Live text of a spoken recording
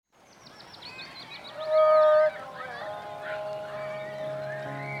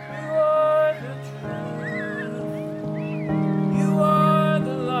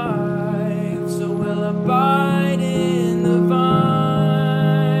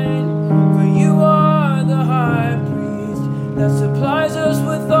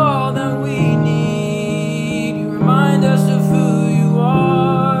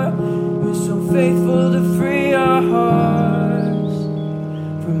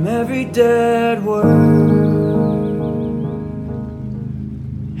from every dead word.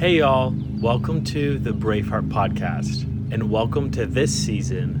 Hey y'all, welcome to the Braveheart Podcast, and welcome to this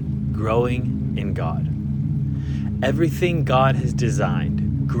season, Growing in God. Everything God has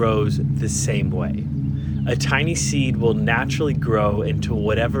designed grows the same way. A tiny seed will naturally grow into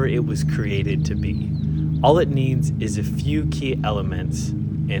whatever it was created to be. All it needs is a few key elements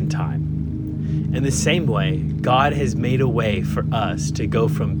and time. In the same way, God has made a way for us to go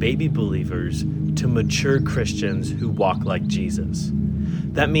from baby believers to mature Christians who walk like Jesus.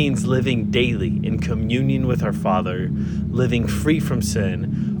 That means living daily in communion with our Father, living free from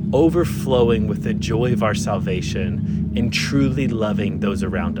sin, overflowing with the joy of our salvation, and truly loving those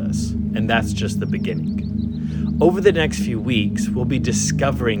around us. And that's just the beginning. Over the next few weeks, we'll be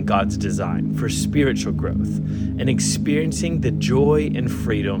discovering God's design for spiritual growth and experiencing the joy and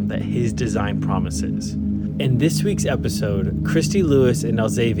freedom that His design promises. In this week's episode, Christy Lewis and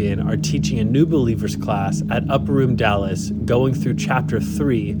Alzavian are teaching a new believers class at Upper Room Dallas, going through chapter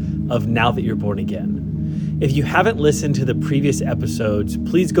 3 of Now That You're Born Again. If you haven't listened to the previous episodes,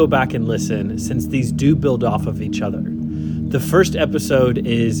 please go back and listen, since these do build off of each other. The first episode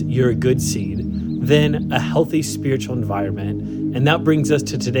is You're a Good Seed, then a healthy spiritual environment, and that brings us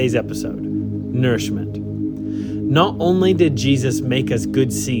to today's episode, Nourishment. Not only did Jesus make us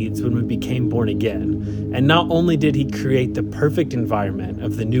good seeds when we became born again, and not only did He create the perfect environment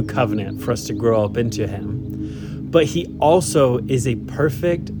of the new covenant for us to grow up into Him, but He also is a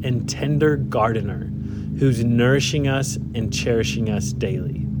perfect and tender gardener who's nourishing us and cherishing us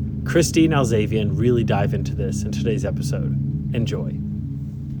daily. Christy and Alzavian really dive into this in today's episode. Enjoy.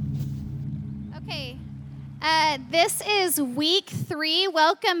 This is week 3.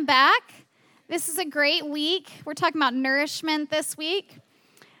 Welcome back. This is a great week. We're talking about nourishment this week.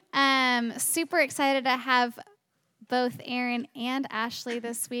 Super excited to have both Aaron and Ashley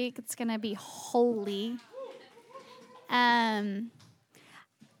this week. It's going to be holy. I'm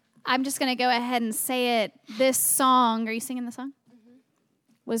just going to go ahead and say it. This song, are you singing the song? Mm-hmm.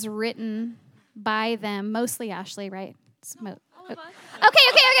 Was written by them, mostly Ashley, right?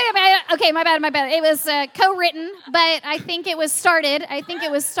 Okay, my bad. It was co-written, but I think it was started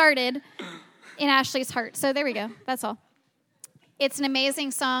in Ashley's heart. So there we go. That's all. It's an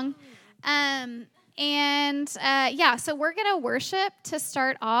amazing song. So we're going to worship to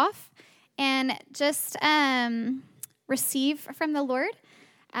start off and just receive from the Lord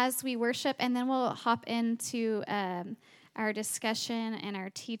as we worship, and then we'll hop into our discussion and our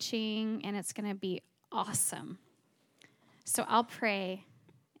teaching, and it's going to be awesome. So I'll pray,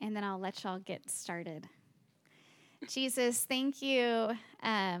 and then I'll let y'all get started. Jesus, thank you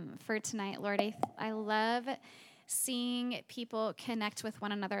for tonight, Lord. I love seeing people connect with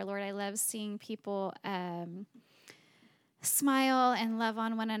one another, Lord. I love seeing people smile and love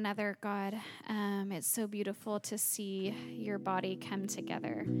on one another, God. It's so beautiful to see your body come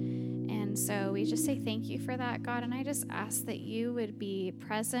together. And so we just say thank you for that, God. And I just ask that you would be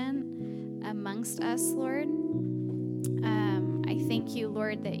present amongst us, Lord. I thank you,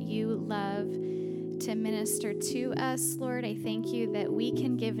 Lord, that you love to minister to us, Lord. I thank you that we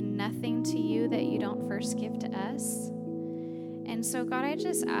can give nothing to you that you don't first give to us. And so, God, I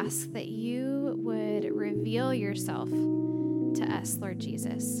just ask that you would reveal yourself to us, Lord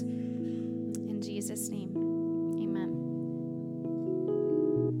Jesus. In Jesus' name, amen.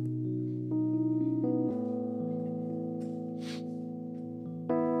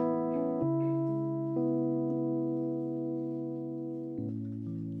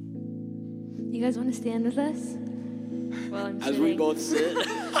 You guys want to stand with us? Well, I'm as we both sit.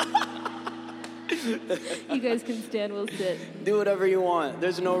 You guys can stand, we'll sit. Do whatever you want.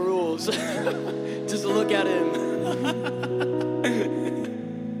 There's no rules. Just look at him.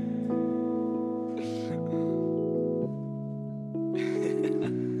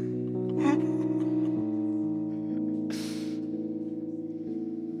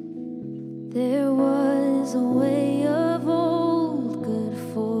 There was a way of old, good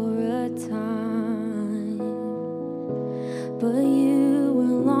for a time, but you were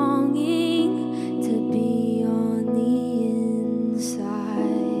longing to be on the inside.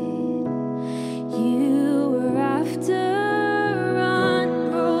 You were after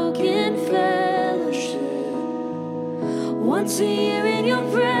unbroken fellowship. Once a year in your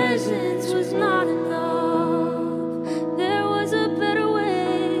presence was not enough. There was a better way.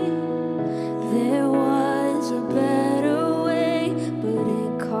 There was a better way, but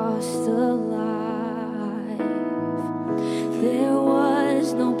it cost a life. There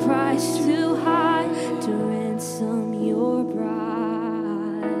was no price too high to ransom your bride.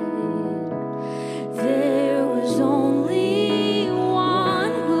 There was only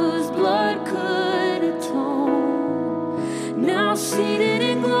one who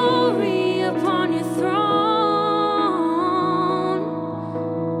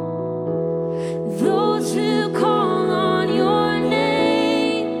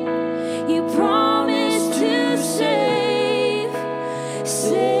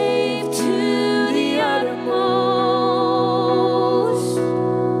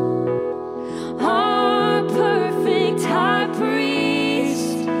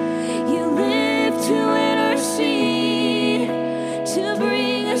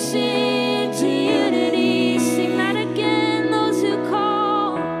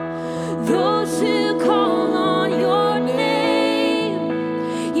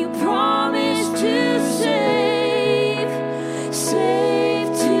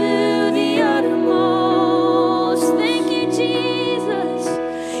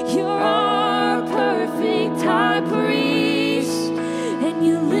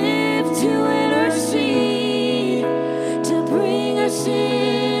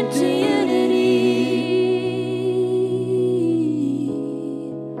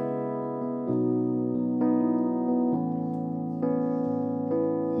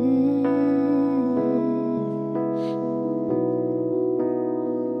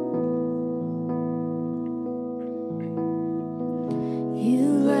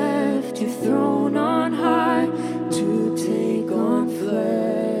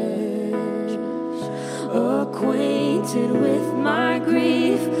acquainted with my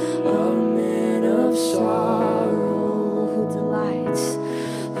grief, a man of sorrow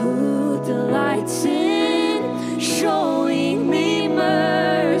who delights in showing me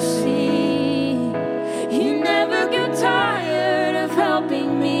mercy. You never get tired of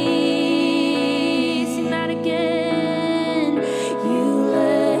helping me. Sing that again. You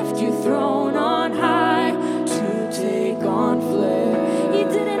left your throne on high to take on flesh. You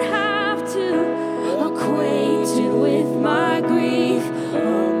didn't have to. Acquainted with my grief,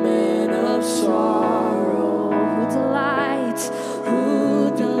 a man of sorrow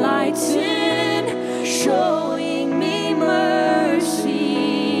who delights in showing me mercy.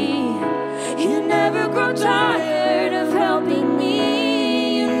 You never grow tired of helping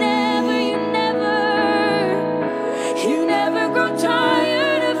me. You never grow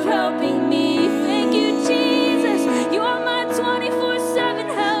tired of helping me. Thank you, Jesus. You are my 24/7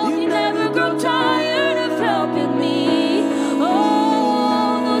 help. You never grow tired of helping me. Oh,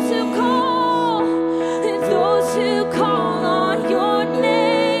 those who call on your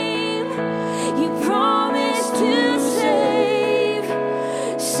name, you promise to save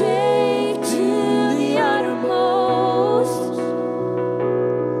to the uttermost.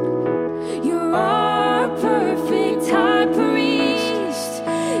 You're our perfect high priest,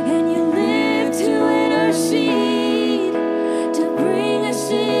 and you live to intercede, to bring us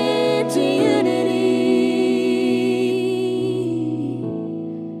into unity.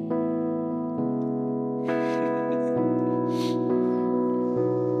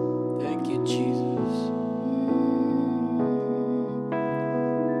 Thank you, Jesus.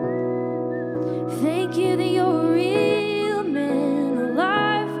 Thank you that you're a real man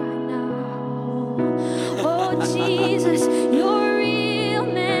alive right now. Oh, Jesus, you're a real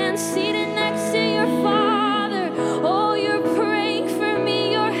man seated next to your Father. Oh, you're praying for me.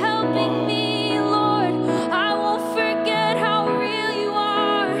 You're helping me, Lord. I won't forget how real you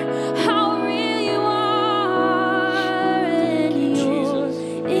are. How real you are. And you're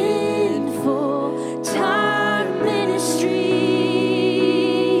in full-time ministry.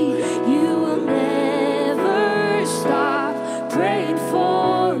 You will never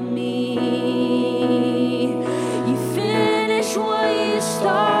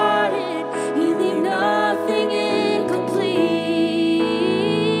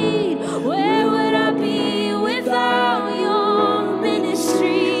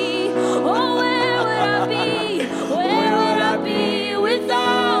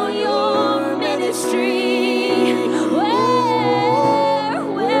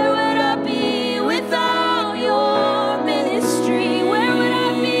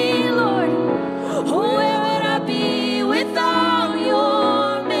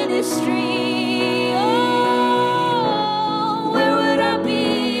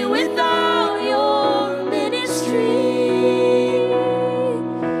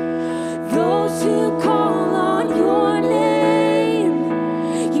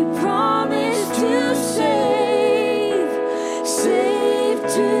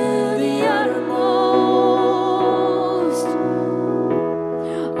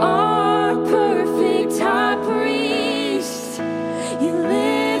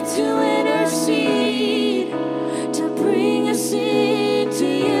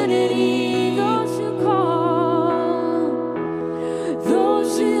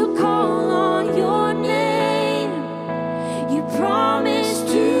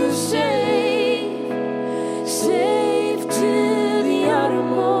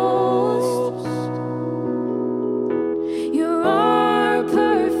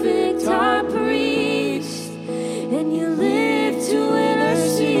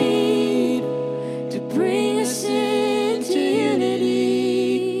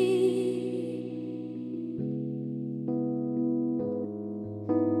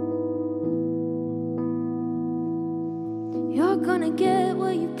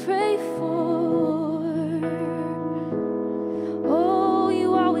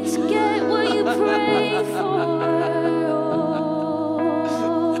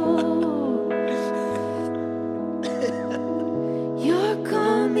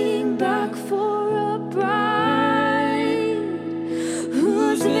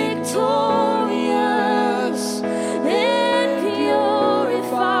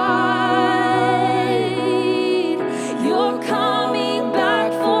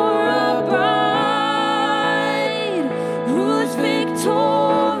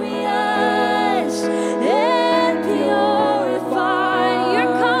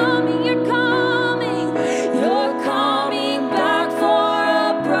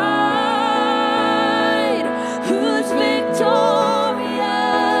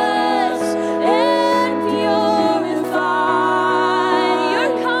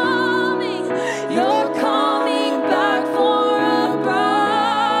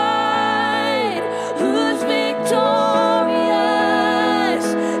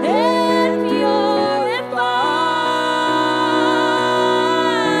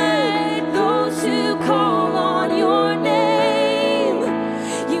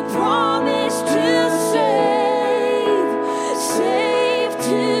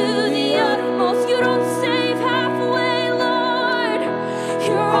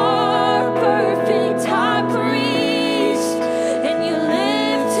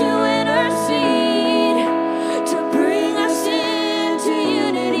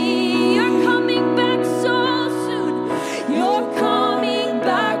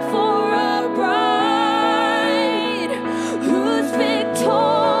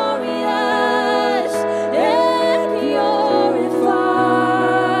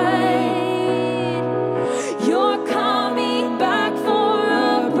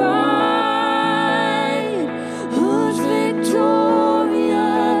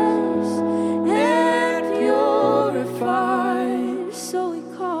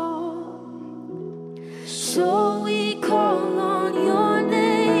So we call on your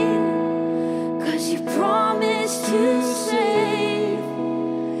name, 'cause you promised to save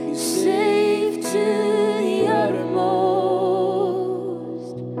to the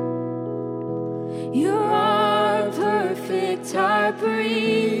uttermost. You're our perfect high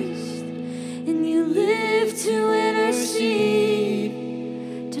priest, and you live to intercede,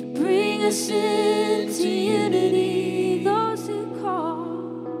 to bring us into unity. Those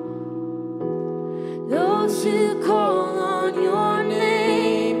who call on your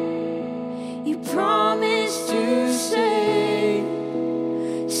name, you promise to save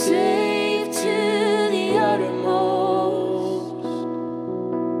to the uttermost.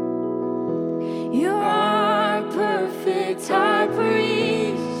 You're our perfect high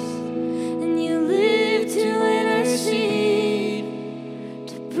priest, and you live to intercede,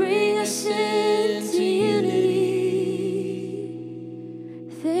 to bring us into unity.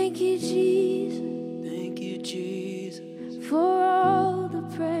 Thank you, Jesus. Thank you, Jesus. For all the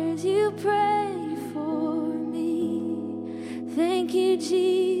prayers you prayed for me. Thank you,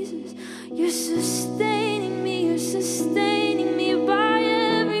 Jesus. You're sustaining me. You're sustaining me by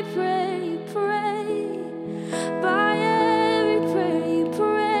every prayer you pray. By every prayer you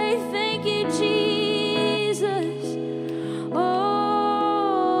pray. Thank you, Jesus.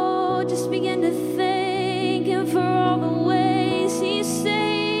 Oh, just begin to thank Him for all the ways He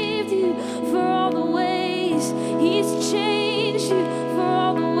saved you, for all the ways He's changed you, for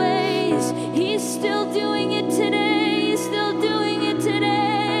all the ways He's still doing it today. He's still doing it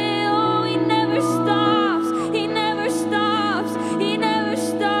today. Oh, He never stops. He never stops. He never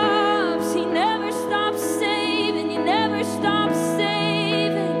stops. He never stops saving. He never stops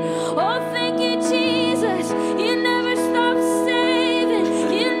saving. Oh, thank you, Jesus. You never stop saving.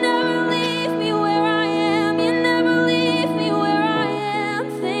 You never leave me where I am. You never leave me where I am.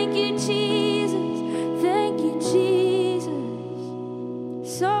 Thank you, Jesus. Thank you, Jesus.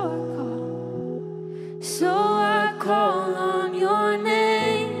 So I call on your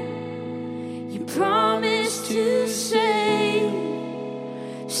name. You promise to save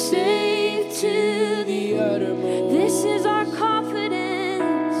to the uttermost. This is our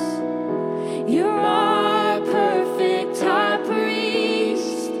confidence. You're our perfect high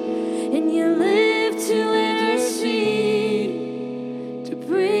priest, and you live to intercede, to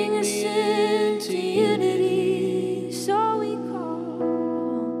bring us into unity.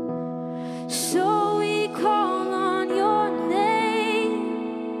 So we call on your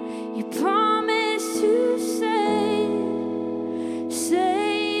name. You promise to save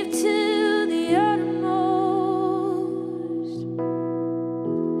to the uttermost.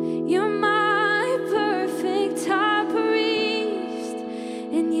 You're my perfect high priest,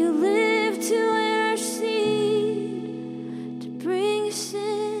 and you live to intercede, to bring us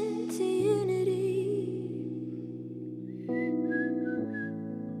into unity.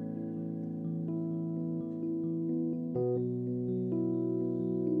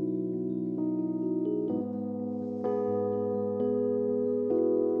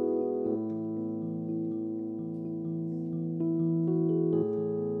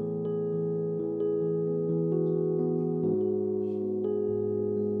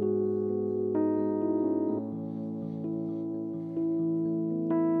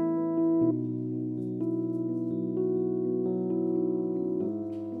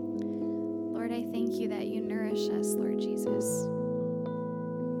 Lord, I thank you that you nourish us, Lord Jesus.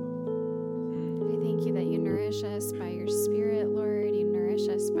 I thank you that you nourish us by your Spirit, Lord. You nourish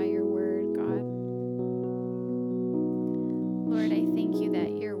us by your word, God. Lord, I thank you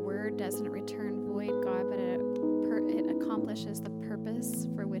that your word doesn't return void, God, but it accomplishes the purpose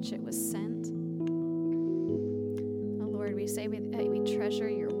for which it was sent. Oh, Lord, we say that we treasure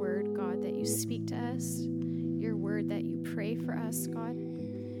your word, God, that you speak to us, your word that you pray for us, God.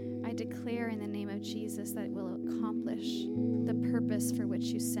 I declare in the name of Jesus that it will accomplish the purpose for which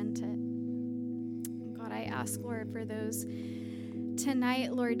you sent it. God, I ask, Lord, for those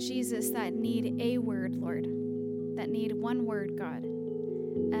tonight, Lord Jesus, that need a word, Lord, that need one word, God,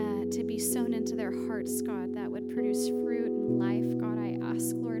 to be sown into their hearts, God, that would produce fruit and life. God, I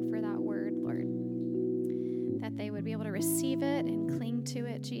ask, Lord, for that word, Lord, that they would be able to receive it and cling to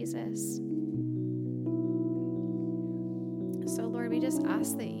it, Jesus. So, Lord, we just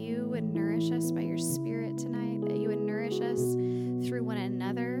ask that you would nourish us by your Spirit tonight, that you would nourish us through one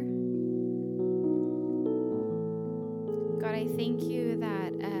another. God, I thank you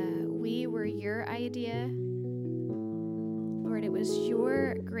that we were your idea. Lord, it was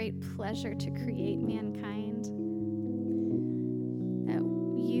your great pleasure to create mankind. That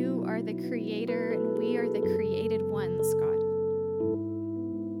you are the creator and we are the created ones, God.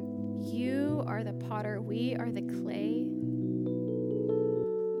 You are the potter. We are the clay.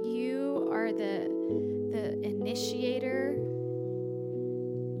 You are the initiator.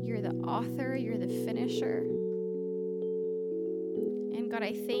 You're the author. You're the finisher. And God,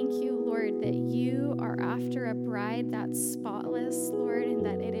 I thank you, Lord, that you are after a bride that's spotless, Lord, and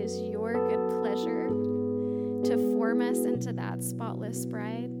that it is your good pleasure to form us into that spotless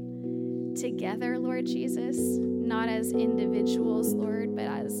bride together, Lord Jesus, not as individuals, Lord, but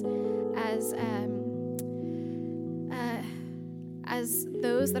as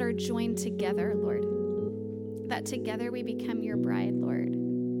those that are joined together, Lord, that together we become your bride, Lord.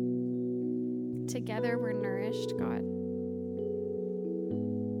 Together we're nourished, God.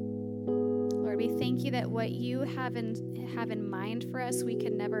 Lord, we thank you that what you have in mind for us, we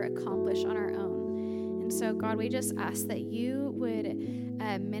can never accomplish on our own. And so, God, we just ask that you would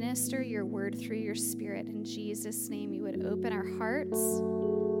minister your word through your Spirit. In Jesus' name, you would open our hearts.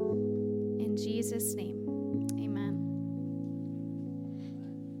 In Jesus' name, amen.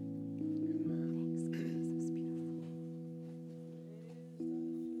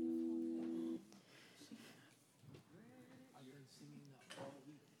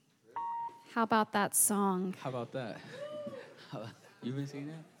 How about that song? How about that? You've been singing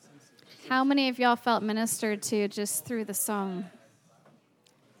that? How many of y'all felt ministered to just through the song?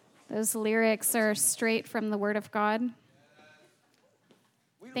 Those lyrics are straight from the Word of God.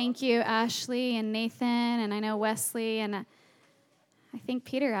 Thank you, Ashley and Nathan, and I know Wesley, and I think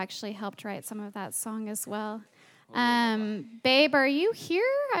Peter actually helped write some of that song as well. Babe, are you here?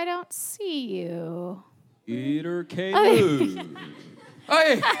 I don't see you. Peter K. Lewis.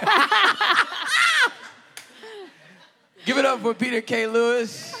 Hey! Give it up for Peter K.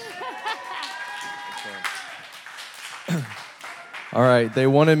 Lewis. All right, they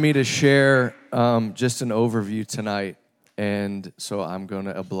wanted me to share just an overview tonight, and so I'm going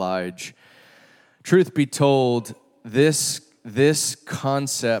to oblige. Truth be told, this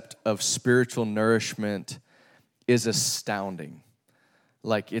concept of spiritual nourishment is astounding.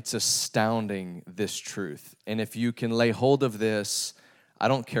 Like, it's astounding, this truth. And if you can lay hold of this, I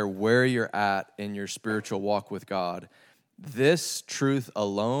don't care where you're at in your spiritual walk with God, this truth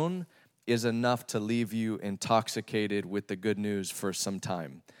alone is enough to leave you intoxicated with the good news for some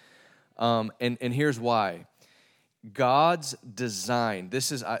time. And here's why. God's design,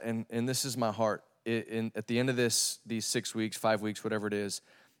 this is my heart. At the end of these 6 weeks, 5 weeks, whatever it is,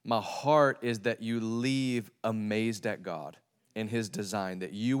 my heart is that you leave amazed at God in his design,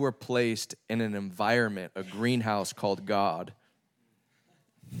 that you were placed in an environment, a greenhouse called God,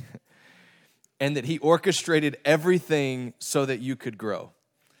 and that he orchestrated everything so that you could grow.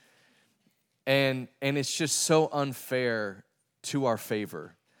 And it's just so unfair to our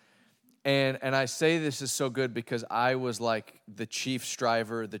favor. And I say this is so good because I was like the chief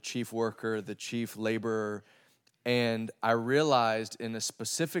striver, the chief worker, the chief laborer. And I realized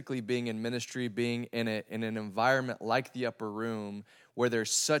specifically being in ministry, being in an environment like the upper room where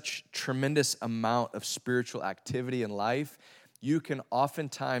there's such tremendous amount of spiritual activity in life, you can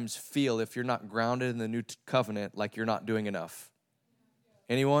oftentimes feel, if you're not grounded in the new covenant, like you're not doing enough.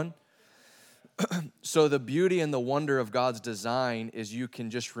 Anyone? So the beauty and the wonder of God's design is you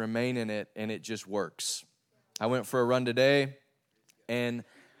can just remain in it and it just works. I went for a run today and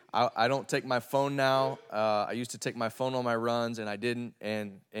I don't take my phone now. I used to take my phone on my runs and I didn't.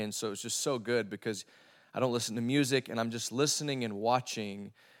 And so it's just so good because I don't listen to music and I'm just listening and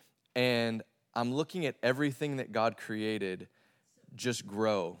watching. And I'm looking at everything that God created just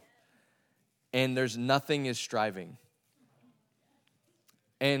grow. And there's nothing is striving.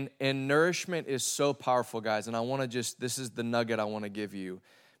 And nourishment is so powerful, guys. And I want to this is the nugget I want to give you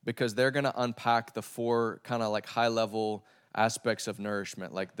because they're going to unpack the 4 kind of like high level aspects of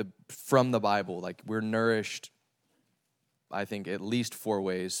nourishment, like from the Bible. Like we're nourished, I think, at least 4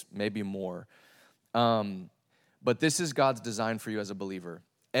 ways, maybe more. But this is God's design for you as a believer.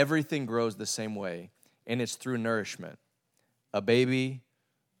 Everything grows the same way, and it's through nourishment. A baby,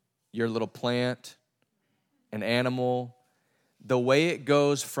 your little plant, an animal. The way it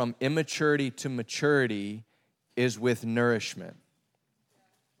goes from immaturity to maturity is with nourishment.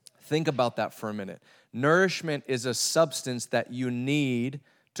 Think about that for a minute. Nourishment is a substance that you need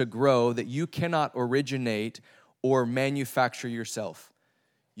to grow that you cannot originate or manufacture yourself.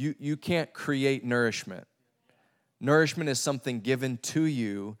 You can't create nourishment. Nourishment is something given to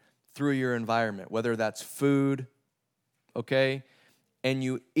you through your environment, whether that's food, okay? And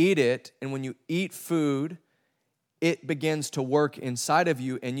you eat it, and when you eat food, it begins to work inside of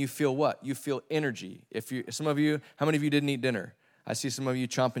you, and you feel what? You feel energy. Some of you, how many of you didn't eat dinner? I see some of you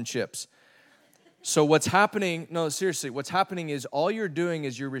chomping chips. So what's happening, no, seriously, what's happening is all you're doing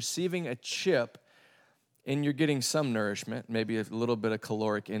is you're receiving a chip and you're getting some nourishment, maybe a little bit of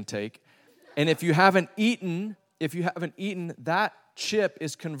caloric intake. And if you haven't eaten, that chip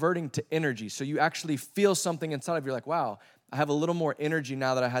is converting to energy. So you actually feel something inside of you like, wow, I have a little more energy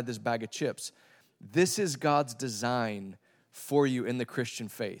now that I had this bag of chips. This is God's design for you in the Christian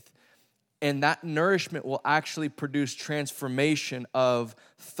faith. And that nourishment will actually produce transformation of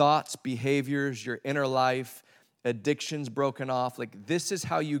thoughts, behaviors, your inner life, addictions broken off. Like, this is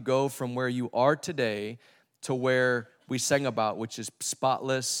how you go from where you are today to where we sang about, which is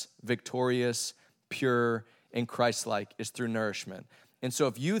spotless, victorious, pure, and Christ-like, is through nourishment. And so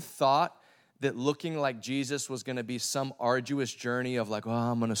if you thought that looking like Jesus was going to be some arduous journey of like, oh,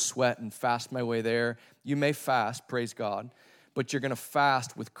 I'm going to sweat and fast my way there, you may fast, praise God, but you're going to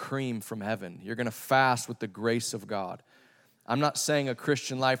fast with cream from heaven. You're going to fast with the grace of God. I'm not saying a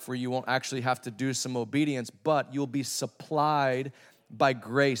Christian life where you won't actually have to do some obedience, but you'll be supplied by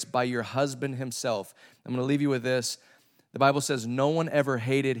grace, by your husband himself. I'm going to leave you with this. The Bible says, no one ever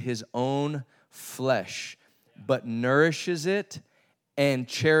hated his own flesh, but nourishes it and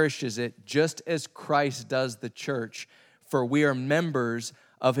cherishes it, just as Christ does the church, for we are members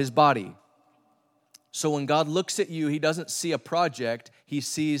of his body. So when God looks at you, he doesn't see a project, he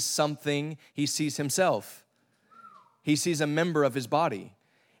sees something, he sees himself. He sees a member of his body.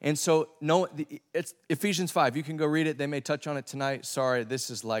 And so, no, it's Ephesians 5. You can go read it. They may touch on it tonight. Sorry,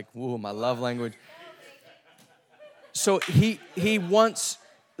 this is like, woo, my love language. So he wants,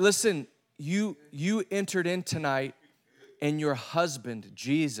 listen, you entered in tonight, and your husband,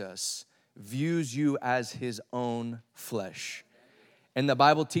 Jesus, views you as his own flesh. And the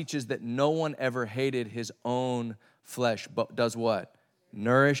Bible teaches that no one ever hated his own flesh, but does what?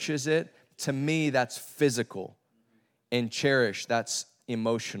 Nourishes it. To me, that's physical. And cherish, that's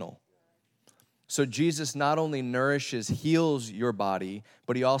emotional. So Jesus not only nourishes, heals your body,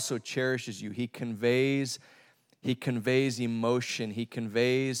 but he also cherishes you. He conveys emotion. He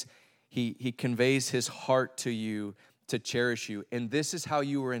conveys his heart to you to cherish you. And this is how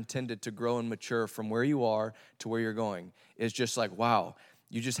you were intended to grow and mature from where you are to where you're going. It's just like, wow,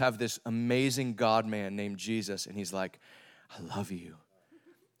 you just have this amazing God-man named Jesus, and he's like, I love you.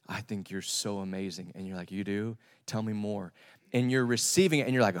 I think you're so amazing. And you're like, you do? Tell me more. And you're receiving it,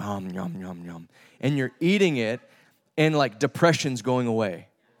 and you're like, yum, yum, yum. And you're eating it, and like depression's going away.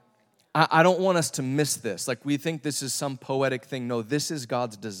 I don't want us to miss this. Like, we think this is some poetic thing. No, this is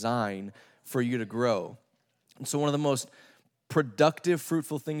God's design for you to grow. And so one of the most productive,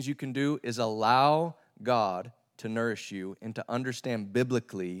 fruitful things you can do is allow God to nourish you and to understand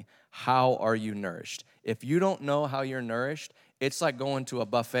biblically, how are you nourished? If you don't know how you're nourished, it's like going to a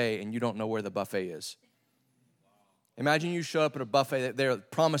buffet and you don't know where the buffet is. Imagine you show up at a buffet, they're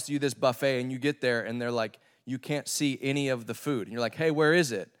promised you this buffet, and you get there and they're like, you can't see any of the food. And you're like, hey, where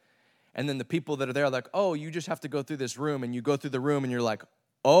is it? And then the people that are there are like, oh, you just have to go through this room. And you go through the room and you're like,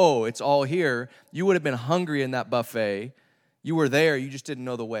 oh, it's all here. You would have been hungry in that buffet. You were there, you just didn't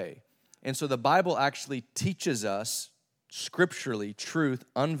know the way. And so the Bible actually teaches us, scripturally, truth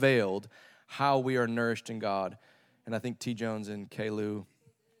unveiled, how we are nourished in God. And I think T. Jones and K. Lou.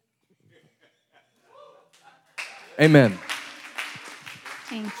 Amen.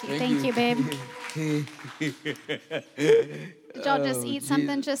 Thank you, babe. Did y'all just eat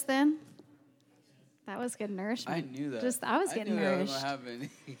something just then? That was good nourishment. I knew that. I was getting nourished. That was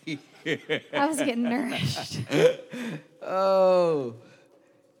I was getting nourished. Oh,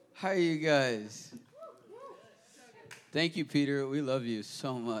 hi, you guys. Thank you, Peter. We love you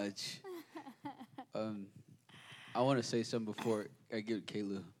so much. I want to say something before I give to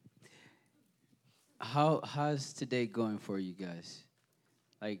Kayla. How's today going for you guys?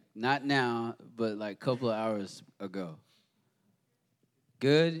 Like, not now, but like a couple of hours ago.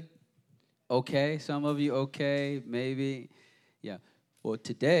 Good? Okay? Some of you okay? Maybe? Yeah. Well,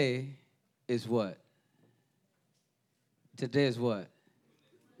 today is what? Today is what?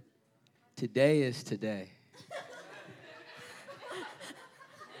 Today is today.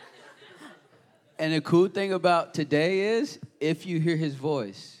 And the cool thing about today is, if you hear his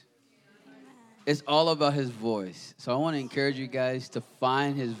voice, it's all about his voice. So I want to encourage you guys to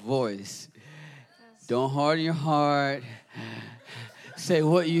find his voice. Don't harden your heart. Say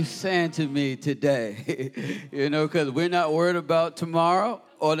what you saying to me today. Because we're not worried about tomorrow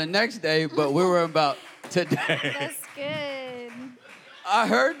or the next day, but we're worried about today. That's good. I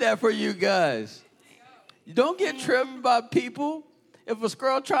heard that for you guys. You don't get tripped by people. If a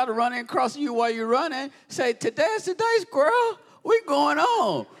squirrel try to run across you while you're running, say, today's the day, squirrel. We going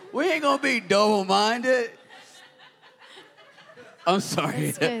on. We ain't going to be double-minded. I'm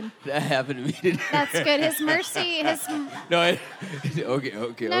sorry. That's good. That happened to me today. That's good. His mercy, No, okay.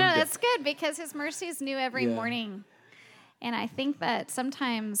 No, that's good because his mercy is new every Yeah. morning. And I think that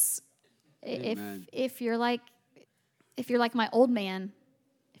sometimes Amen. if you're like my old man,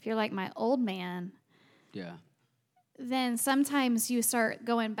 Yeah. then sometimes you start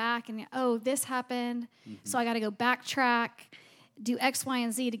going back and, oh, this happened, so I got to go backtrack, do X, Y,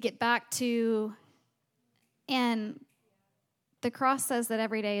 and Z to get back to, and the cross says that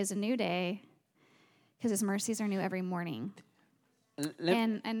every day is a new day because his mercies are new every morning.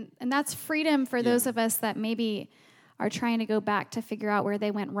 And that's freedom for those of us that maybe are trying to go back to figure out where they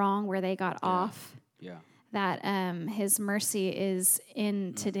went wrong, where they got off. Yeah. That his mercy is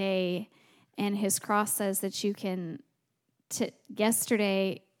in today, and his cross says that you can,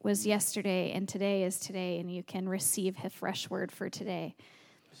 yesterday was yesterday, and today is today, and you can receive a fresh word for today.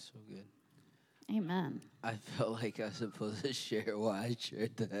 So good. Amen. I felt like I was supposed to share why I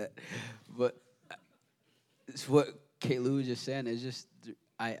shared that. But it's what Kayla was just saying. It's just,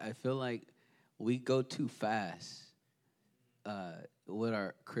 I feel like we go too fast with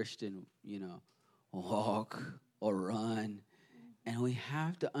our Christian, walk or run. And we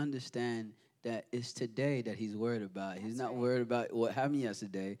have to understand that it's today that he's worried about. He's not worried about what happened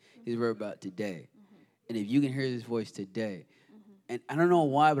yesterday. He's worried about today. And if you can hear his voice today, and I don't know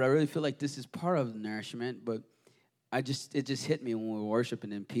why, but I really feel like this is part of nourishment. But it just hit me when we were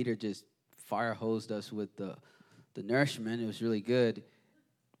worshiping, and Peter just fire hosed us with the nourishment. It was really good.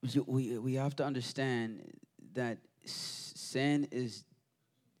 We have to understand that sin is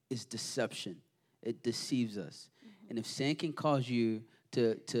deception. It deceives us, and if sin can cause you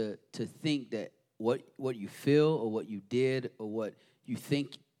to think that what you feel or what you did or what you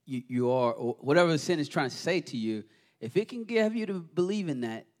think you are or whatever sin is trying to say to you. If it can have you to believe in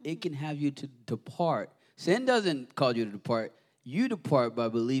that, it can have you to depart. Sin doesn't cause you to depart. You depart by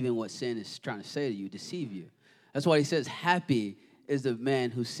believing what sin is trying to say to you, deceive you. That's why he says, happy is the man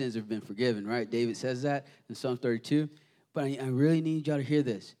whose sins have been forgiven, right? David says that in Psalm 32. But I really need y'all to hear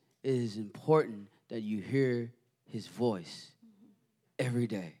this. It is important that you hear his voice every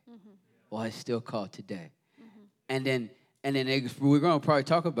day while it's still called today. And then we're going to probably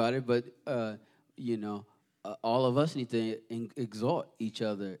talk about it, but, all of us need to exhort each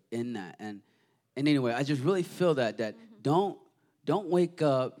other in that. And anyway, I just really feel that don't wake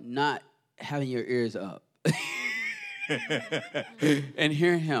up not having your ears up and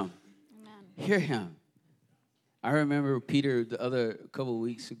hear him. Amen. Hear him. I remember Peter the other couple of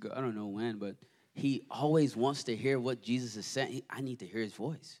weeks ago, I don't know when, but he always wants to hear what Jesus is saying. I need to hear his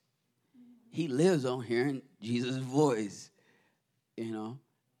voice. He lives on hearing Jesus' voice.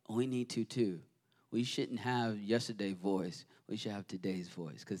 We need to too. We shouldn't have yesterday's voice. We should have today's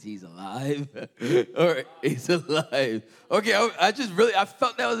voice because he's alive. Or he's alive. Okay, I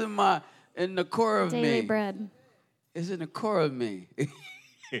felt that was in the core of me. Daily bread. It's in the core of me.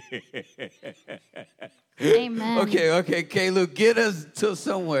 Amen. Okay, Caleb, get us to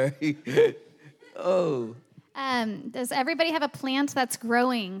somewhere. Oh. Does everybody have a plant that's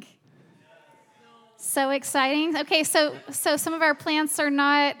growing? So exciting. Okay, so some of our plants are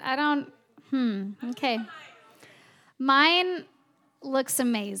not, okay. Mine looks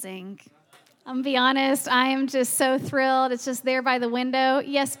amazing. I'm going to be honest. I am just so thrilled. It's just there by the window.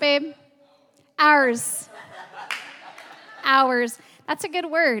 Yes, babe? Ours. That's a good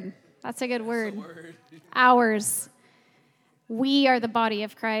word. Ours. We are the body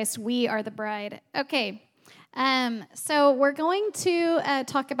of Christ. We are the bride. Okay. So we're going to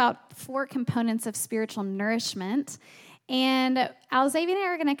talk about 4 components of spiritual nourishment. And Alzavia and I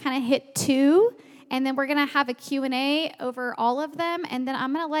are going to kind of hit 2, and then we're going to have a Q&A over all of them. And then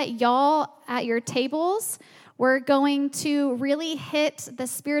I'm going to let y'all at your tables, we're going to really hit the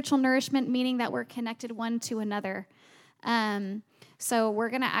spiritual nourishment, meaning that we're connected one to another. So we're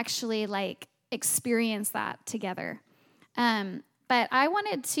going to actually experience that together. But I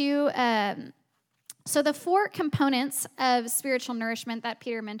wanted to... So the 4 components of spiritual nourishment that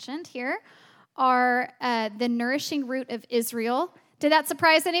Peter mentioned here are the nourishing root of Israel. Did that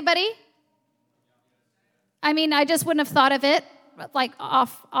surprise anybody? I mean, I just wouldn't have thought of it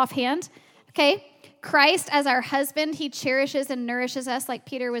offhand. Okay. Christ as our husband, he cherishes and nourishes us like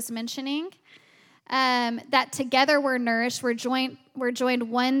Peter was mentioning. That together we're nourished. We're joined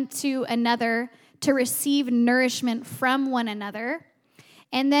one to another to receive nourishment from one another.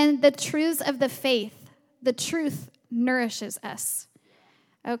 And then the truths of the faith, the truth nourishes us.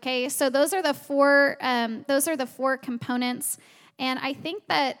 Okay, so those are the 4 components. And I think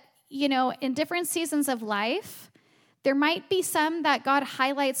that, in different seasons of life, there might be some that God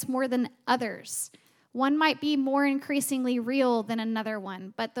highlights more than others. One might be more increasingly real than another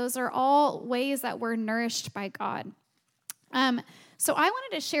one, but those are all ways that we're nourished by God. So I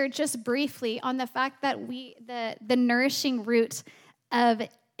wanted to share just briefly on the fact that the nourishing root of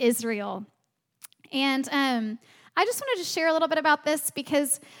Israel. And I just wanted to share a little bit about this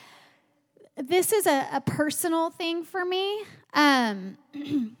because this is a personal thing for me. I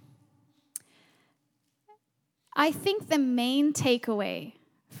think the main takeaway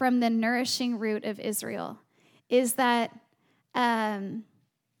from the nourishing root of Israel is that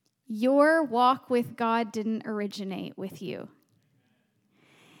your walk with God didn't originate with you.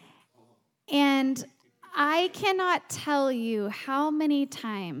 And I cannot tell you how many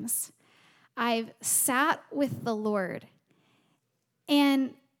times I've sat with the Lord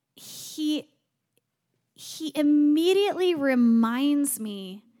and He immediately reminds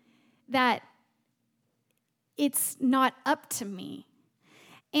me that it's not up to me.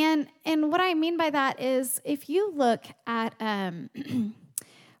 And what I mean by that is if you look at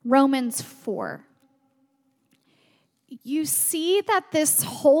Romans 4, you see that this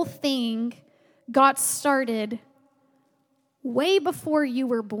whole thing got started way before you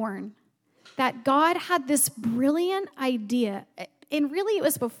were born. That God had this brilliant idea, and really it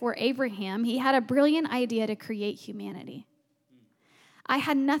was before Abraham. He had a brilliant idea to create humanity. I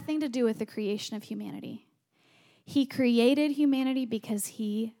had nothing to do with the creation of humanity. He created humanity because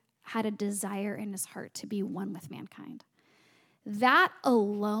he had a desire in his heart to be one with mankind. That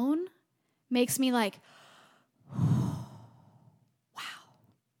alone makes me like, wow,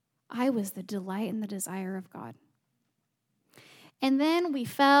 I was the delight and the desire of God. And then we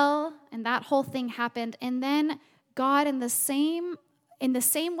fell, and that whole thing happened. And then God, in the same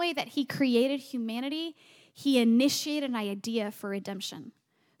way that he created humanity, he initiated an idea for redemption.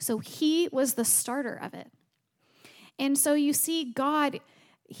 So he was the starter of it. And so you see God,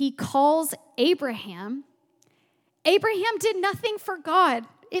 he calls Abraham. Abraham did nothing for God.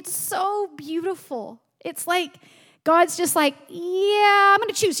 It's so beautiful. It's like God's just like, yeah, I'm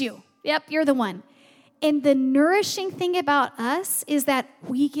going to choose you. Yep, you're the one. And the nourishing thing about us is that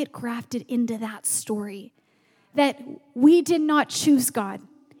we get grafted into that story. That we did not choose God.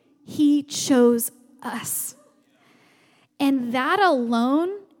 He chose us. And that alone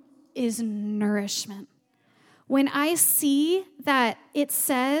is nourishment. When I see that it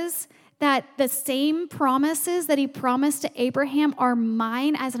says that the same promises that he promised to Abraham are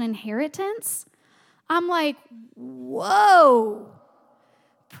mine as an inheritance, I'm like, whoa.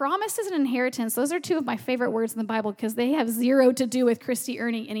 Promises and inheritance, those are two of my favorite words in the Bible because they have zero to do with Christy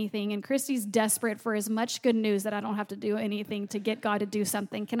earning anything. And Christy's desperate for as much good news that I don't have to do anything to get God to do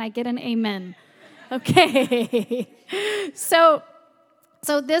something. Can I get an amen? Okay. So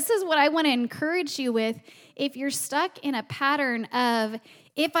this is what I want to encourage you with. If you're stuck in a pattern of,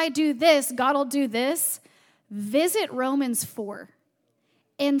 if I do this, God will do this, visit Romans 4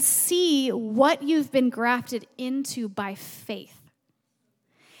 and see what you've been grafted into by faith.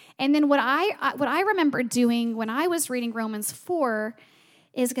 And then what I remember doing when I was reading Romans 4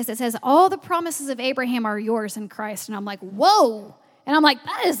 is because it says, all the promises of Abraham are yours in Christ. And I'm like, whoa. And I'm like,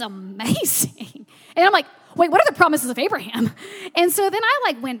 that is amazing. And I'm like, wait, what are the promises of Abraham? And so then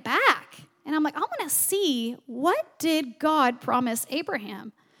I went back and I'm like, I want to see, what did God promise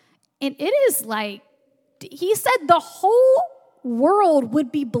Abraham? And it is like, he said the whole world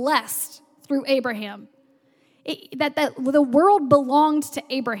would be blessed through Abraham. That the world belonged to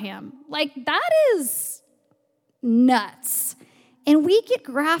Abraham. That is nuts. And we get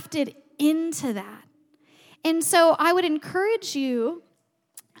grafted into that. And so I would encourage you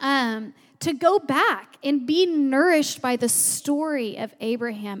to go back and be nourished by the story of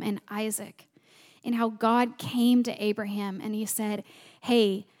Abraham and Isaac and how God came to Abraham and he said,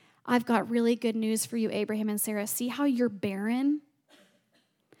 hey, I've got really good news for you, Abraham and Sarah. See how you're barren?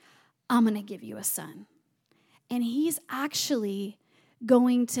 I'm going to give you a son. And he's actually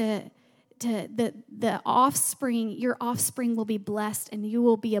going to the offspring, your offspring will be blessed and you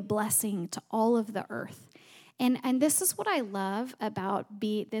will be a blessing to all of the earth. And this is what I love about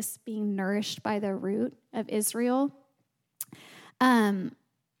this being nourished by the root of Israel. God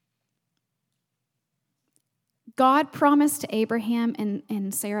promised to Abraham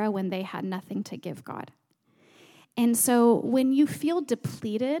and Sarah when they had nothing to give God. And so when you feel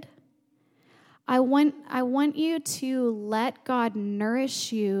depleted, I want you to let God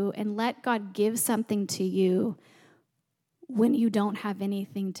nourish you and let God give something to you when you don't have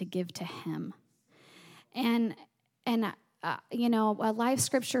anything to give to him. And a life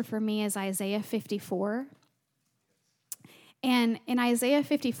scripture for me is Isaiah 54. And in Isaiah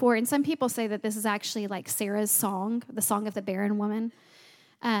 54, and some people say that this is actually like Sarah's song, the song of the barren woman.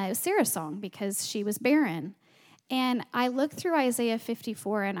 It was Sarah's song because she was barren. And I look through Isaiah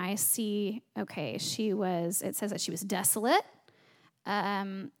 54 and I see, okay, it says that she was desolate,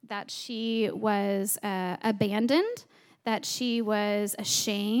 that she was abandoned, that she was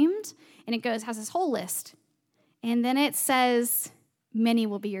ashamed, and it has this whole list. And then it says, many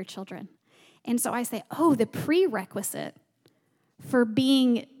will be your children. And so I say, oh, the prerequisite for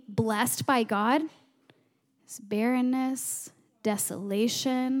being blessed by God is barrenness,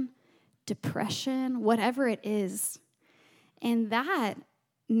 desolation, depression, whatever it is. And that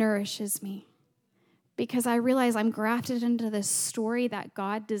nourishes me because I realize I'm grafted into this story that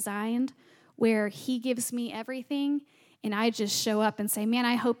God designed where he gives me everything and I just show up and say, man,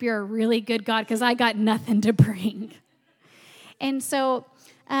 I hope you're a really good God because I got nothing to bring. And so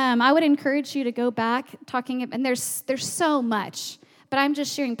I would encourage you to go back and there's so much, but I'm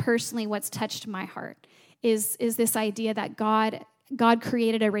just sharing personally what's touched my heart is this idea that God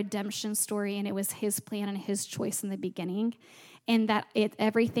created a redemption story and it was his plan and his choice in the beginning, and that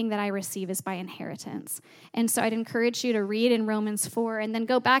everything that I receive is by inheritance. And so I'd encourage you to read in Romans 4 and then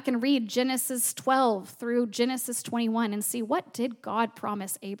go back and read Genesis 12 through Genesis 21 and see, what did God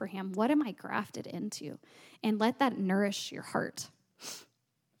promise Abraham? What am I grafted into? And let that nourish your heart.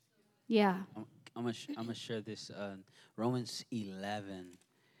 Yeah. I'm gonna share this. Romans 11.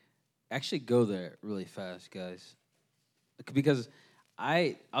 Actually, go there really fast, guys, because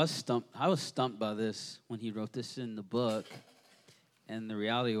I was stumped by this when he wrote this in the book, and the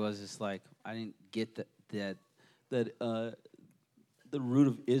reality was it's like I didn't get that the root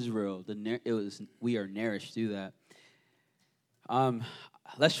of Israel. We are nourished through that.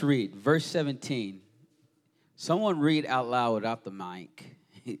 Let's read verse 17. Someone read out loud without the mic.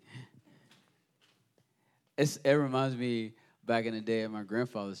 It reminds me back in the day at my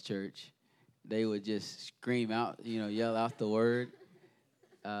grandfather's church. They would just scream out, yell out the word.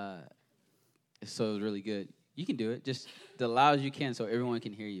 So it was really good. You can do it, just as loud as you can so everyone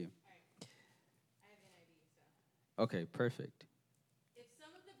can hear you. I have an idea. Okay, perfect. If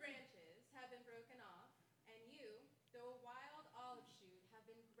some of the branches have been broken off, and you, though a wild olive shoot, have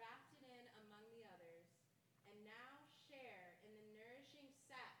been grafted in among the others, and now share in the nourishing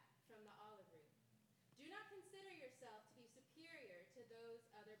sap from the olive root, do not consider yourself to be superior to those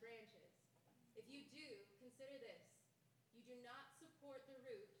other branches. If you do, consider this. You do not support the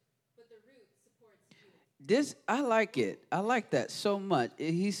root, but the root supports you. I like it. I like that so much.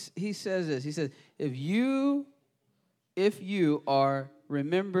 He says this. He says, if you are,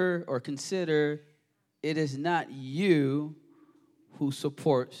 remember or consider, it is not you who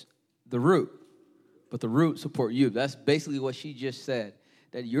supports the root, but the root support you. That's basically what she just said,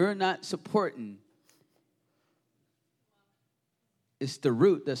 that you're not supporting. It's the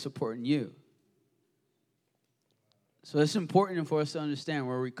root that's supporting you. So it's important for us to understand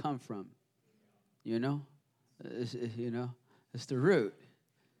where we come from. It's the root.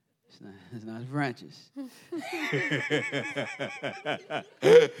 It's not the branches.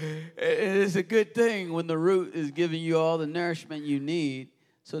 It's a good thing when the root is giving you all the nourishment you need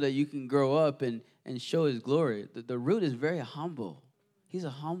so that you can grow up and show his glory. The root is very humble. He's a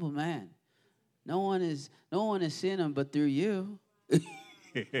humble man. No one is seeing him but through you.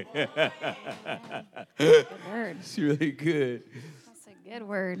 Good word. It's really good. That's a good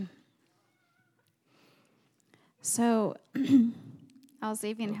word. So,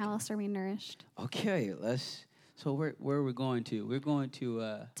 Alzavian, how else are we nourished? Okay, so where are we going to? We're going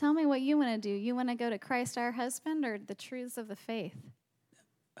to... Tell me what you want to do. You want to go to Christ our husband or the truths of the faith?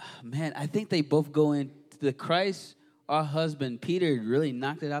 Man, I think they both go into the Christ our husband. Peter really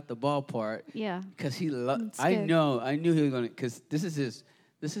knocked it out the ballpark. Yeah. Because I knew he was going to, because this is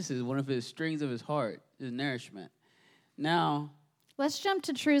one of his strings of his heart, his nourishment. Now... Let's jump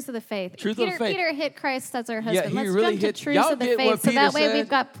to truths of the faith. Truth of the faith. Peter hit Christ as our husband. Yeah, Let's really jump to truths of the faith. So that way we've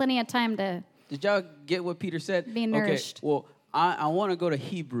got plenty of time to... Did y'all get what Peter said? Be nourished. Okay, well, I want to go to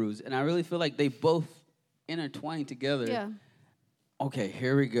Hebrews, and I really feel like they both intertwine together. Yeah. Okay,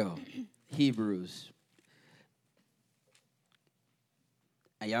 here we go. Hebrews.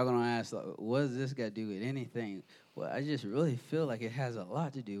 And y'all going to ask, what does this got to do with anything? Well, I just really feel like it has a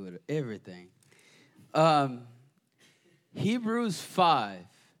lot to do with everything. Hebrews 5.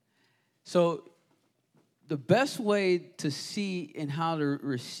 So the best way to see and how to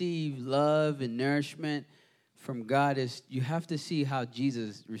receive love and nourishment from God is you have to see how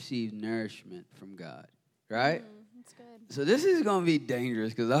Jesus received nourishment from God, right? That's good. So this is going to be dangerous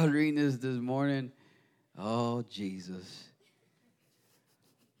because I was reading this morning. Oh, Jesus.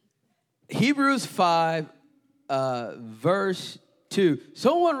 Hebrews 5, verse 2.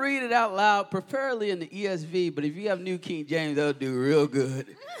 Someone read it out loud, preferably in the ESV, but if you have New King James, that'll do real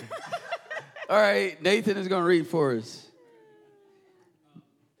good. All right, Nathan is going to read for us.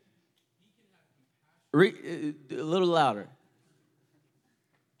 Read a little louder.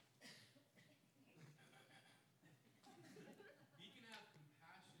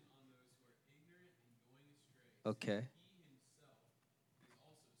 Okay.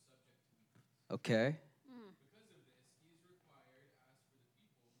 Okay.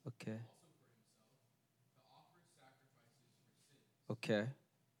 Okay. Okay.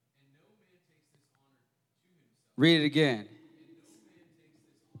 Read it again.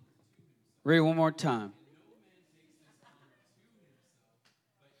 Read it one more time.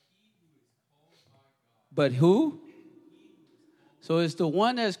 But who? So it's the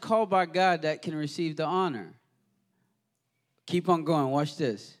one that's called by God that can receive the honor. Keep on going. Watch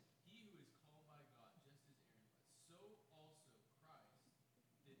this.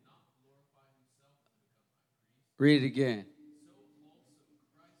 Read it again.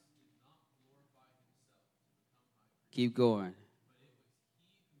 Keep going.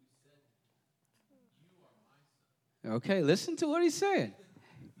 Okay, listen to what he's saying.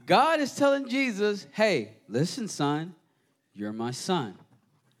 God is telling Jesus, hey, listen, son, you're my son.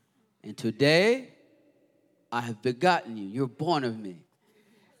 And today, I have begotten you. You're born of me.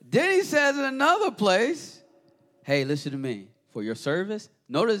 Then he says in another place, hey, listen to me. For your service,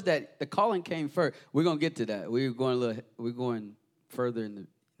 notice that the calling came first. We're going to get to that. We're going further in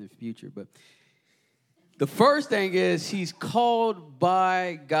the future. But the first thing is he's called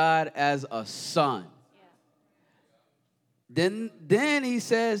by God as a son. Then he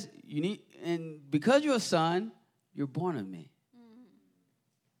says, and because you're a son, you're born of me.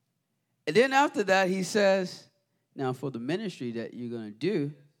 And then after that, he says, now for the ministry that you're going to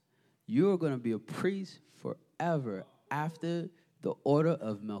do, you're going to be a priest forever after the order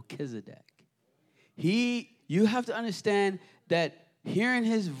of Melchizedek. You have to understand that hearing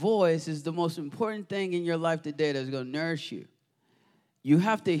his voice is the most important thing in your life today that's going to nourish you. You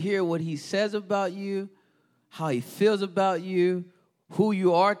have to hear what he says about you, how he feels about you, who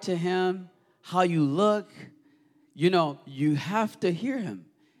you are to him, how you look. You have to hear him.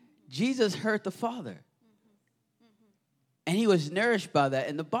 Jesus heard the Father. And he was nourished by that.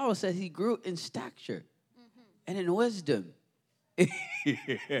 And the Bible says he grew in stature and in wisdom. He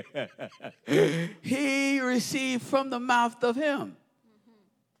received from the mouth of him.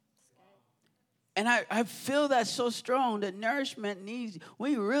 And I feel that so strong that nourishment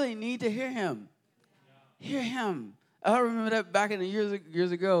we really need to hear him. Hear him. I remember that back in the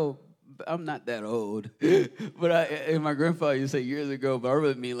years ago. I'm not that old. But and my grandfather used to say years ago, but I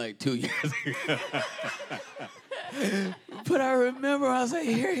really mean like 2 years ago. But I remember I was like,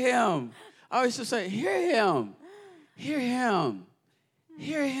 hear him. I used to say, hear him. Hear him.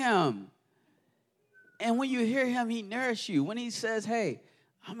 Hear him. And when you hear him, he nourishes you. When he says, hey,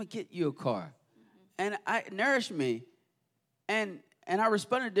 I'm going to get you a car. And I nourished me. And I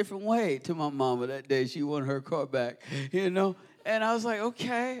responded a different way to my mama that day. She wanted her car back, And I was like,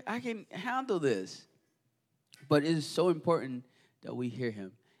 okay, I can handle this. But it is so important that we hear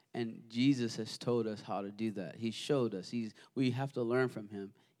him. And Jesus has told us how to do that. He showed us. We have to learn from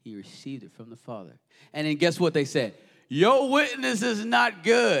him. He received it from the Father. And then guess what they said? Your witness is not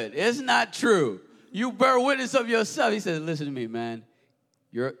good. It's not true. You bear witness of yourself. He said, listen to me, man.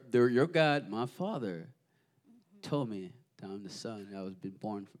 Your God, my Father, told me that I'm the son. I was been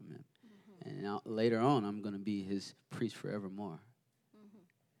born from him. And now, later on, I'm going to be his priest forevermore.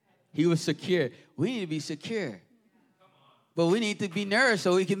 He was secure. We need to be secure. But we need to be nourished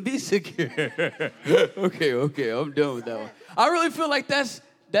so we can be secure. Okay, I'm done with that one. I really feel like that's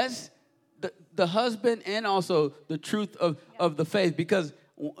the husband and also the truth of the faith. Because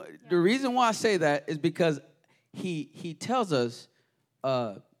the reason why I say that is because he tells us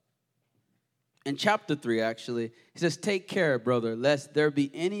in chapter 3, actually, he says, take care, brother, lest there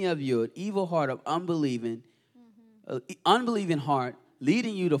be any of you an evil heart of unbelieving heart,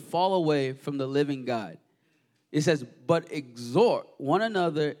 leading you to fall away from the living God. It says, but exhort one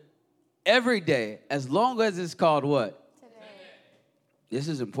another every day, as long as it's called what? Today. This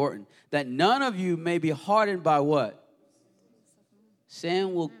is important. That none of you may be hardened by what?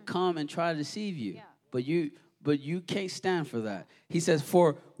 Sin will come and try to deceive you. Yeah. But you can't stand for that. He says,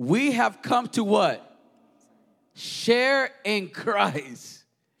 for we have come to what? Share in Christ.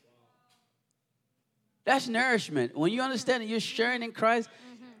 That's nourishment. When you understand that you're sharing in Christ,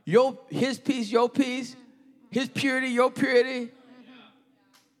 his peace, your peace, his purity, your purity.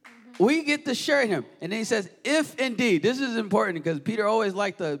 We get to share him. And then he says, if indeed, this is important because Peter always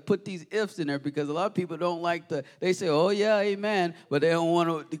liked to put these ifs in there because a lot of people don't like they say, oh yeah, amen, but they don't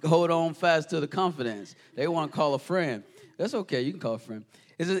want to hold on fast to the confidence. They want to call a friend. That's okay, you can call a friend.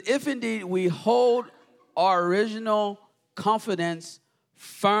 It says, if indeed we hold our original confidence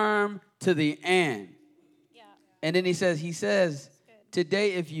firm to the end. Yeah. And then he says,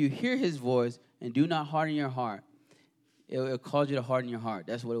 today if you hear his voice and do not harden your heart, it will cause you to harden your heart.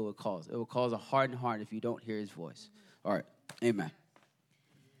 That's what it will cause. It will cause a hardened heart if you don't hear his voice. All right. Amen.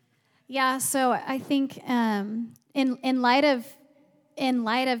 Yeah, so I think in light of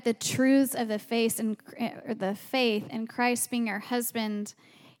the truths of the faith and Christ being our husband,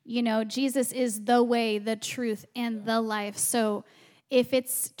 you know, Jesus is the way, the truth, and the life. So if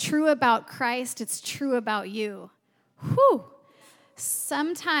it's true about Christ, it's true about you. Whew.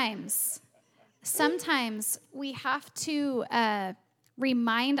 Sometimes we have to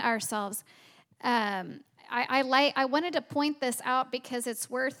remind ourselves. I wanted to point this out because it's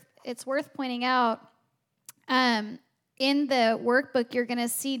worth pointing out. In the workbook, you're going to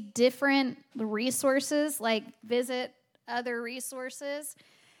see different resources, like visit other resources.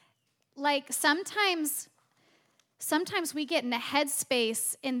 Like sometimes we get in a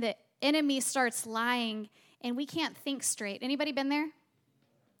headspace and the enemy starts lying and we can't think straight. Anybody been there?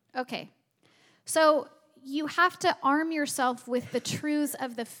 Okay. So you have to arm yourself with the truths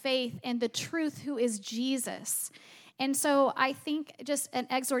of the faith and the truth who is Jesus. And so I think just an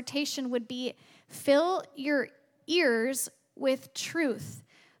exhortation would be fill your ears with truth.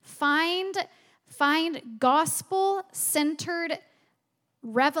 Find gospel-centered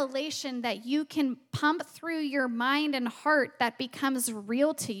revelation that you can pump through your mind and heart that becomes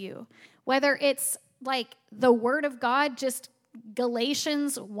real to you. Whether it's like the Word of God, just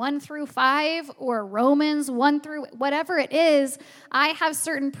Galatians 1-5 or Romans 1 through whatever it is. I have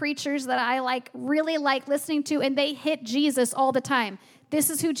certain preachers that I really like listening to, and they hit Jesus all the time. This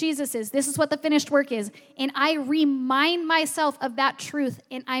is who Jesus is. This is what the finished work is. And I remind myself of that truth,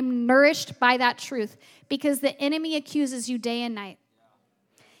 and I'm nourished by that truth because the enemy accuses you day and night.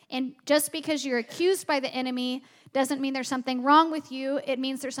 And just because you're accused by the enemy doesn't mean there's something wrong with you. It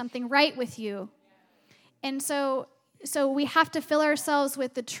means there's something right with you. And so we have to fill ourselves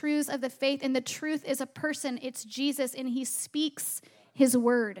with the truths of the faith, and the truth is a person. It's Jesus, and he speaks his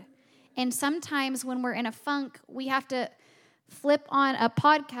word. And sometimes when we're in a funk, we have to flip on a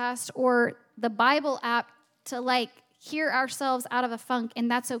podcast or the Bible app to hear ourselves out of a funk,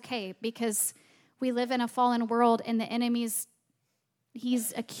 and that's okay because we live in a fallen world and the enemy's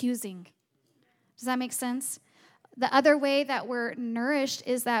he's accusing. Does that make sense? The other way that we're nourished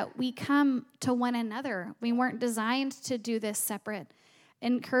is that we come to one another. We weren't designed to do this separate.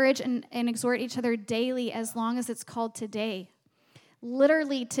 Encourage and exhort each other daily as long as it's called today.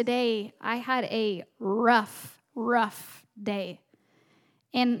 Literally today, I had a rough day.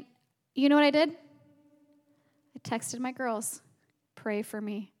 And you know what I did? I texted my girls, pray for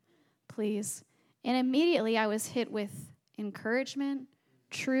me, please. And immediately I was hit with encouragement,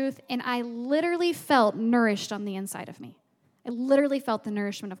 truth, and I literally felt nourished on the inside of me. I literally felt the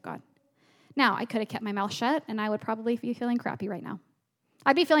nourishment of God. Now, I could have kept my mouth shut, and I would probably be feeling crappy right now.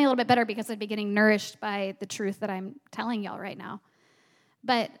 I'd be feeling a little bit better because I'd be getting nourished by the truth that I'm telling y'all right now.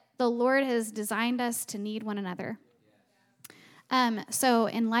 But the Lord has designed us to need one another. So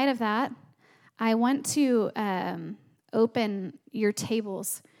in light of that, I want to open your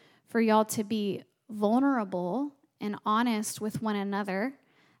tables for y'all to be vulnerable and honest with one another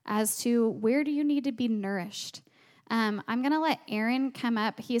as to where do you need to be nourished. I'm going to let Aaron come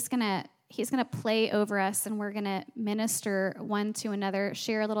up. He's going to play over us, and we're going to minister one to another,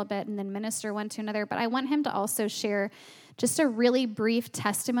 share a little bit, and then minister one to another. But I want him to also share just a really brief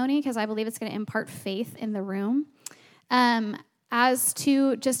testimony because I believe it's going to impart faith in the room as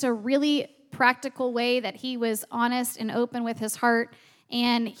to just a really practical way that he was honest and open with his heart,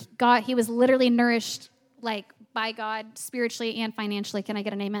 and he was literally nourished by God spiritually and financially. Can I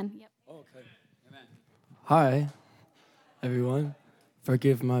get an amen? Yep. Okay. Amen. Hi, everyone.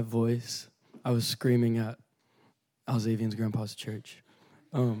 Forgive my voice. I was screaming at Alzavian's grandpa's church.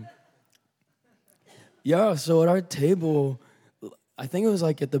 So at our table, I think it was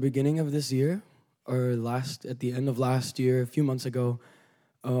at the beginning of this year or at the end of last year, a few months ago,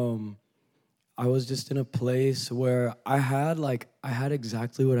 I was just in a place where I had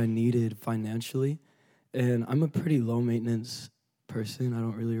exactly what I needed financially. And I'm a pretty low-maintenance person. I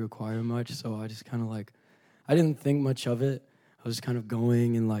don't really require much, so I just kind of I didn't think much of it. I was kind of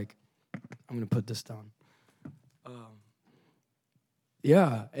going and I'm going to put this down.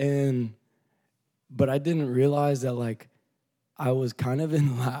 But I didn't realize that I was kind of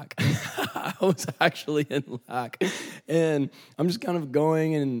in lack. I was actually in lack. And I'm just kind of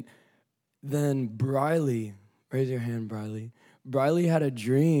going, and then Briley, raise your hand, Briley. Briley had a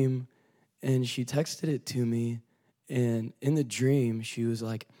dream, and she texted it to me. And in the dream, she was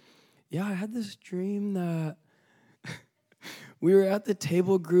like, yeah, I had this dream that we were at the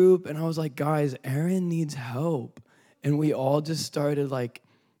table group, and I was like, guys, Aaron needs help. And we all just started, like,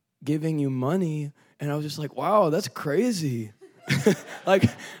 giving you money. And I was just like, wow, that's crazy. Like,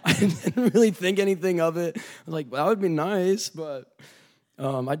 I didn't really think anything of it. I was like, that would be nice, but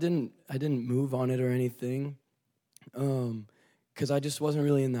I didn't move on it or anything, because I just wasn't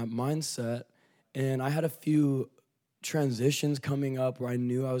really in that mindset. And I had a few transitions coming up where I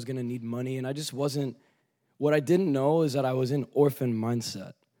knew I was going to need money, and I just wasn't. What I didn't know is that I was in orphan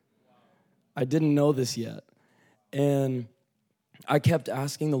mindset. I didn't know this yet. And I kept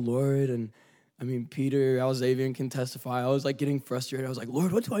asking the Lord, and I mean, Peter, Alzavian can testify. I was like getting frustrated. I was like,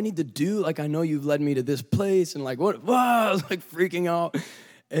 Lord, what do I need to do? Like, I know you've led me to this place, and like, what? Wow, I was like freaking out.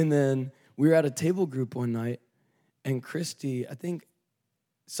 And then we were at a table group one night, and Christy, I think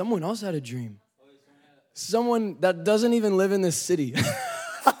someone else had a dream. Someone that doesn't even live in this city.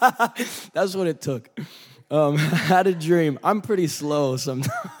 That's what it took. Had a dream. I'm pretty slow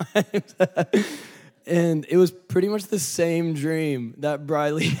sometimes. And it was pretty much the same dream that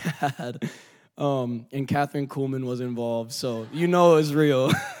Briley had. And Catherine Kuhlman was involved, so you know it was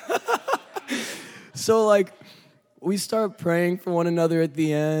real. So, like, we start praying for one another at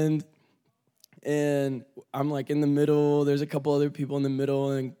the end, and I'm, like, in the middle. There's a couple other people in the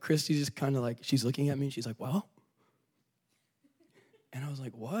middle, and Christy just kind of, like, she's looking at me, and she's like, well? And I was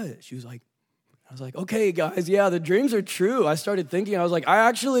like, what? She was like, I was like, okay, guys, yeah, the dreams are true. I started thinking, I was like, I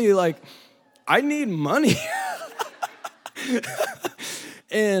actually, like, I need money.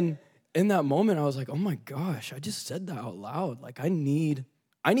 And in that moment, I was like, oh my gosh, I just said that out loud. Like, I need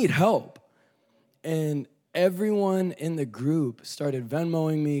help. And everyone in the group started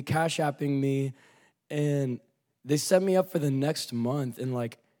Venmoing me, Cash Apping me, and they set me up for the next month. And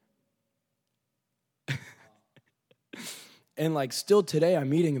like, and like still today,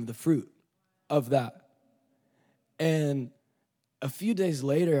 I'm eating the fruit of that. And a few days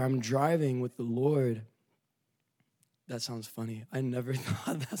later, I'm driving with the Lord. That sounds funny. I never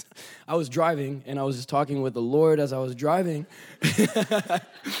thought that. I was driving, and I was just talking with the Lord as I was driving.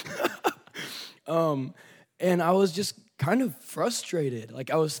 And I was just kind of frustrated. Like,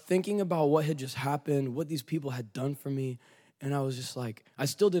 I was thinking about what had just happened, what these people had done for me, and I was just like, I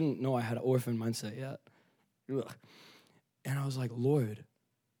still didn't know I had an orphan mindset yet. Ugh. And I was like, Lord,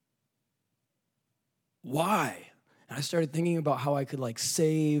 why? And I started thinking about how I could, like,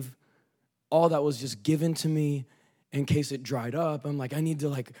 save all that was just given to me in case it dried up. I'm like, I need to,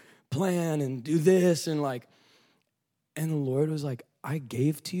 like, plan and do this, and, like, and the Lord was like, I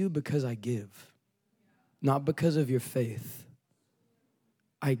gave to you because I give. Not because of your faith.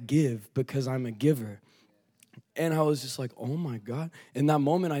 I give because I'm a giver. And I was just like, oh my God. In that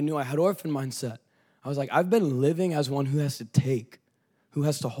moment, I knew I had orphan mindset. I was like, I've been living as one who has to take, who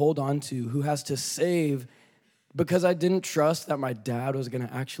has to hold on to, who has to save, because I didn't trust that my dad was going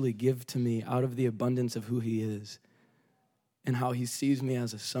to actually give to me out of the abundance of who he is and how he sees me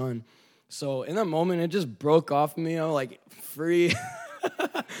as a son. So in that moment, it just broke off me. I'm like, free.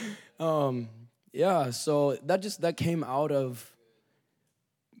 Yeah, so that came out of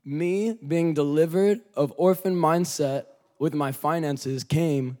me being delivered of orphan mindset with my finances,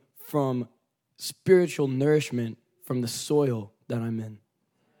 came from spiritual nourishment from the soil that I'm in,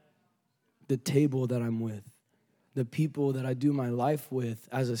 the table that I'm with, the people that I do my life with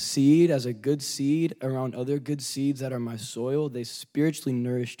as a seed, as a good seed around other good seeds that are my soil. They spiritually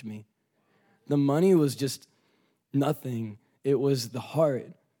nourished me. The money was just nothing. It was the heart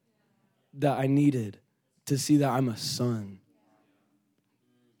that I needed to see that I'm a son.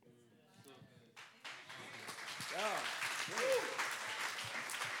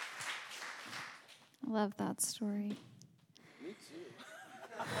 I love that story. Me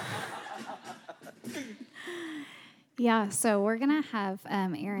too. Yeah, so we're going to have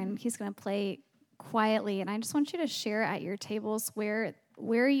Aaron, he's going to play quietly, and I just want you to share at your tables where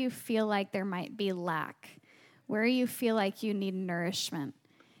you feel like there might be lack, where you feel like you need nourishment.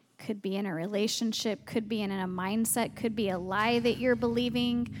 Could be in a relationship, could be in a mindset, could be a lie that you're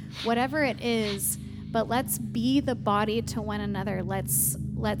believing, whatever it is. But let's be the body to one another. Let's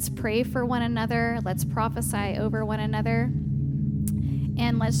pray for one another. Let's prophesy over one another.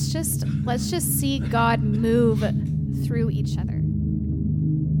 And let's just see God move through each other.